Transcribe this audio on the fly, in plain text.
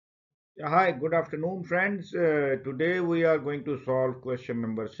Yeah, hi, good afternoon, friends. Today we are going to solve question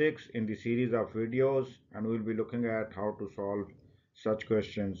number 6 in the series of videos, and we'll be looking at how to solve such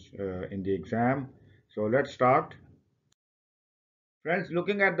questions in the exam. So let's start. Friends,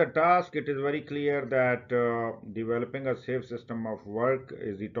 looking at the task, it is very clear that developing a safe system of work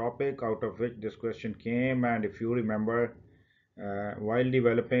is the topic out of which this question came. And if you remember, while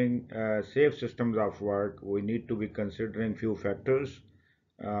developing safe systems of work, we need to be considering few factors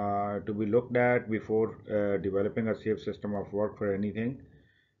to be looked at before developing a safe system of work for anything.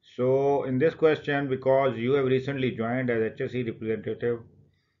 So, in this question, because you have recently joined as HSE representative,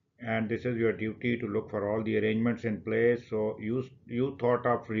 and this is your duty to look for all the arrangements in place. So, you thought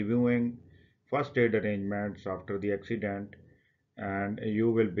of reviewing first aid arrangements after the accident, and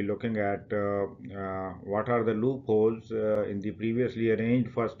you will be looking at what are the loopholes in the previously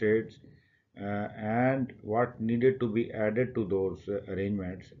arranged first aids and what needed to be added to those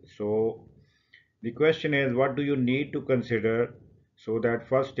arrangements. So the question is, what do you need to consider so that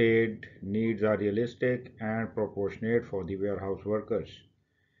first aid needs are realistic and proportionate for the warehouse workers?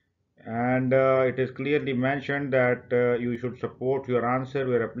 And it is clearly mentioned that you should support your answer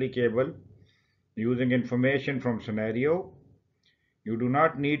where applicable using information from scenario. You do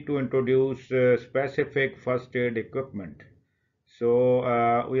not need to introduce specific first aid equipment.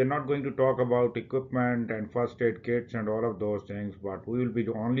 So we are not going to talk about equipment and first aid kits and all of those things, but we will be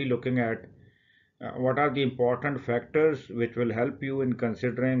only looking at what are the important factors which will help you in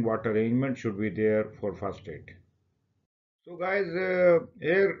considering what arrangement should be there for first aid. So guys,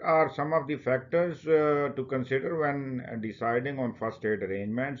 here are some of the factors to consider when deciding on first aid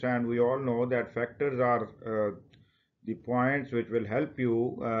arrangements, and we all know that factors are the points which will help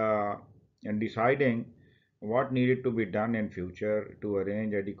you in deciding what needed to be done in future to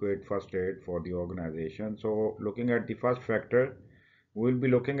arrange adequate first aid for the organization. So looking at the first factor, we'll be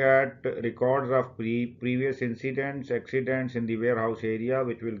looking at records of previous incidents, accidents in the warehouse area,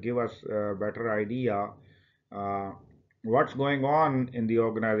 which will give us a better idea uh, what's going on in the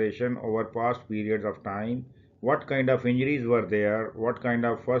organization over past periods of time, what kind of injuries were there, what kind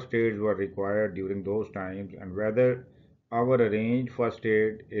of first aids were required during those times, and whether our arranged first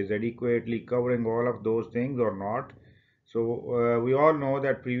aid is adequately covering all of those things or not. So we all know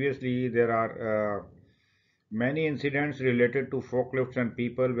that previously there are many incidents related to forklifts and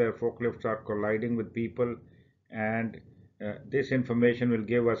people where forklifts are colliding with people, and this information will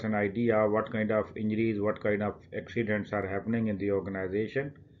give us an idea what kind of injuries, what kind of accidents are happening in the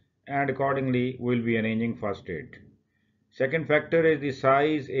organization, and accordingly we'll be arranging first aid. Second factor is the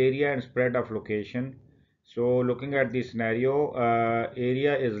size, area, and spread of location. So looking at the scenario,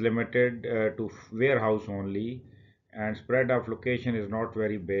 area is limited to warehouse only, and spread of location is not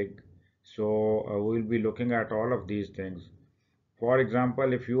very big. So we'll be looking at all of these things. For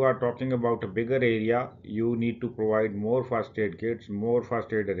example, if you are talking about a bigger area, you need to provide more first aid kits, more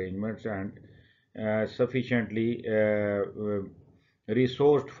first aid arrangements, and sufficiently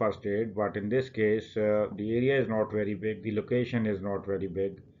resourced first aid. But in this case, the area is not very big, the location is not very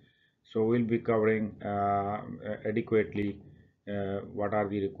big. So we'll be covering adequately what are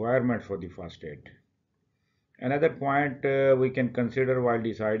the requirements for the first aid. Another point we can consider while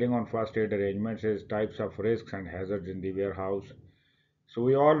deciding on first aid arrangements is types of risks and hazards in the warehouse. So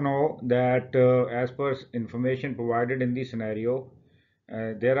we all know that as per information provided in the scenario,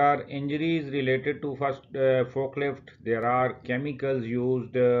 there are injuries related to first forklift. There are chemicals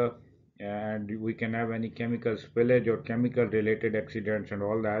used, and we can have any chemical spillage or chemical related accidents and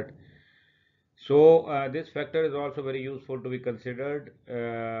all that. So this factor is also very useful to be considered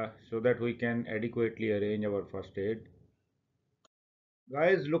so that we can adequately arrange our first aid.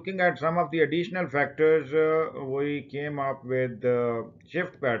 Guys, looking at some of the additional factors, we came up with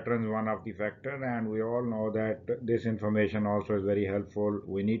shift patterns, one of the factor, and we all know that this information also is very helpful.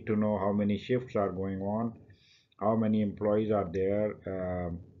 We need to know how many shifts are going on, how many employees are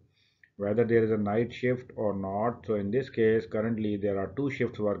there, whether there is a night shift or not. So in this case, currently there are two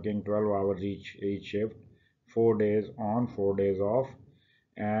shifts working, 12 hours each shift, 4 days on, 4 days off,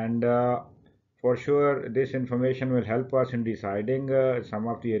 and for sure this information will help us in deciding some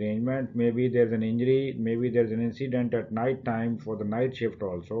of the arrangement. Maybe there's an injury, maybe there's an incident at night time for the night shift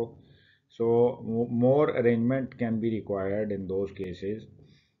also. So more arrangement can be required in those cases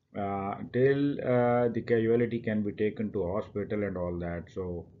till the casualty can be taken to hospital and all that.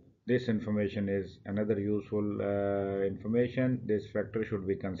 So this information is another useful information. This factor should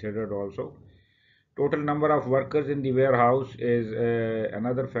be considered also. Total number of workers in the warehouse is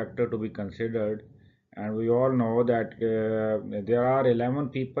another factor to be considered, and we all know that there are 11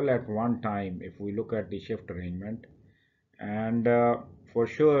 people at one time if we look at the shift arrangement. And for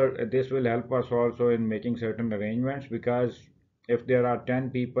sure, this will help us also in making certain arrangements, because if there are 10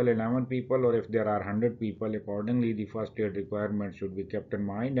 people, 11 people, or if there are 100 people, accordingly the first aid requirements should be kept in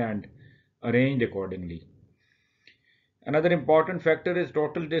mind and arranged accordingly. Another important factor is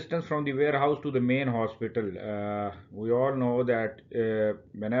total distance from the warehouse to the main hospital. We all know that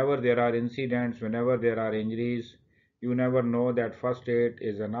whenever there are incidents, whenever there are injuries, you never know that first aid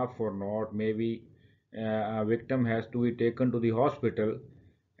is enough or not. Maybe a victim has to be taken to the hospital,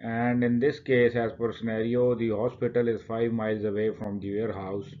 and in this case, as per scenario, the hospital is 5 miles away from the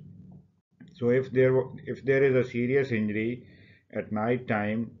warehouse. So if there is a serious injury at night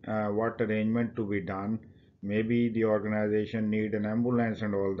time, what arrangement to be done? Maybe the organization need an ambulance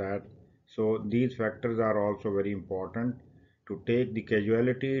and all that. So these factors are also very important. To take the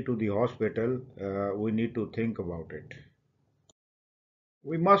casualty to the hospital, we need to think about it.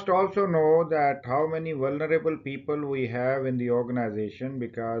 We must also know that how many vulnerable people we have in the organization,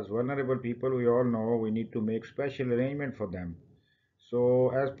 because vulnerable people, we all know, we need to make special arrangement for them. So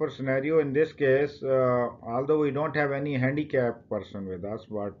as per scenario in this case, although we don't have any handicapped person with us,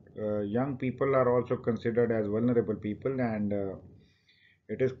 but young people are also considered as vulnerable people, and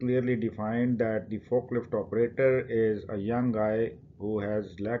it is clearly defined that the forklift operator is a young guy who has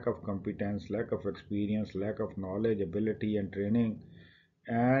lack of competence, lack of experience, lack of knowledge, ability, and training.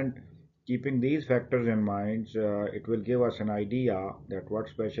 And keeping these factors in mind, it will give us an idea that what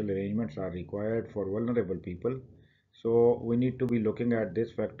special arrangements are required for vulnerable people. So we need to be looking at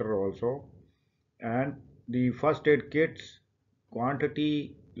this factor also. And the first aid kits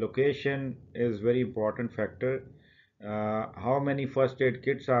quantity, location is very important factor. How many first aid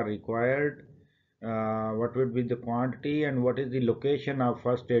kits are required, what would be the quantity, and what is the location of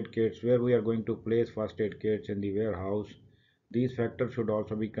first aid kits, where we are going to place first aid kits in the warehouse. These factors should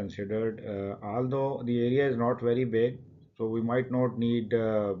also be considered. Although the area is not very big, so we might not need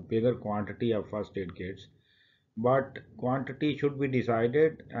bigger quantity of first aid kits, but quantity should be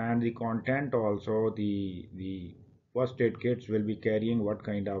decided, and the content also. The first aid kits will be carrying what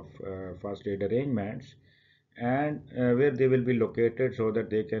kind of first aid arrangements, and where they will be located, so that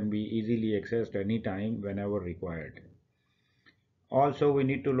they can be easily accessed anytime whenever required. Also, we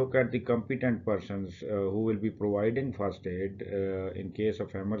need to look at the competent persons who will be providing first aid in case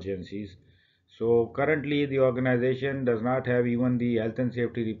of emergencies. So currently the organization does not have even the health and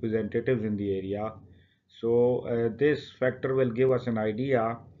safety representatives in the area. So this factor will give us an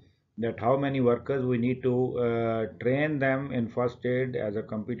idea that how many workers we need to train them in first aid as a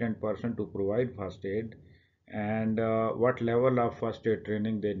competent person to provide first aid, and what level of first aid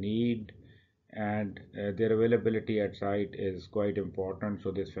training they need, and their availability at site is quite important,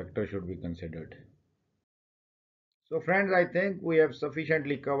 so this factor should be considered. So friends, I think we have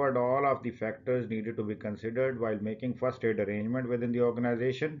sufficiently covered all of the factors needed to be considered while making first aid arrangement within the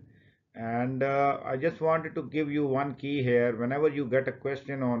organization. And I just wanted to give you one key here. Whenever you get a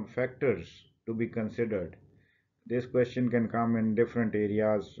question on factors to be considered, this question can come in different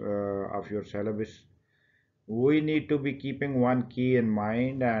areas of your syllabus. We need to be keeping one key in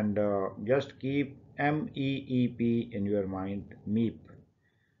mind, and just keep MEEP in your mind, MEEP.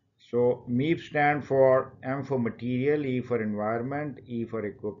 So MEEP stand for M for material, E for environment, E for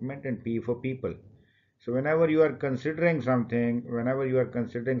equipment, and P for people. So whenever you are considering something, whenever you are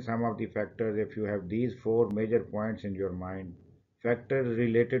considering some of the factors, if you have these four major points in your mind: factors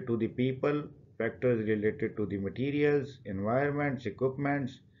related to the people, factors related to the materials, environments,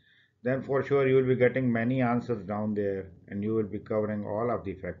 equipments, then for sure you will be getting many answers down there, and you will be covering all of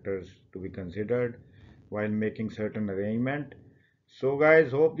the factors to be considered while making certain arrangement. So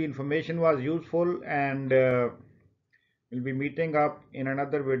guys, hope the information was useful, and we'll be meeting up in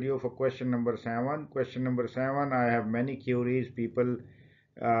another video for question number 7. Question number 7, I have many queries. People,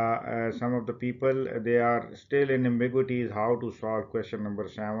 some of the people, they are still in ambiguities how to solve question number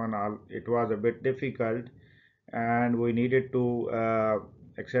 7. It was a bit difficult, and we needed to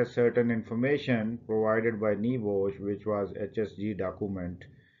access certain information provided by NEBOSH, which was HSG document.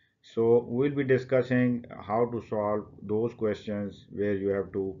 So we'll be discussing how to solve those questions where you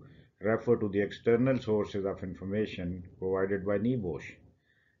have to refer to the external sources of information provided by NEBOSH.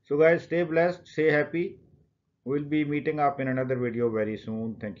 So guys, stay blessed, stay happy. We'll be meeting up in another video very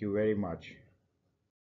soon. Thank you very much.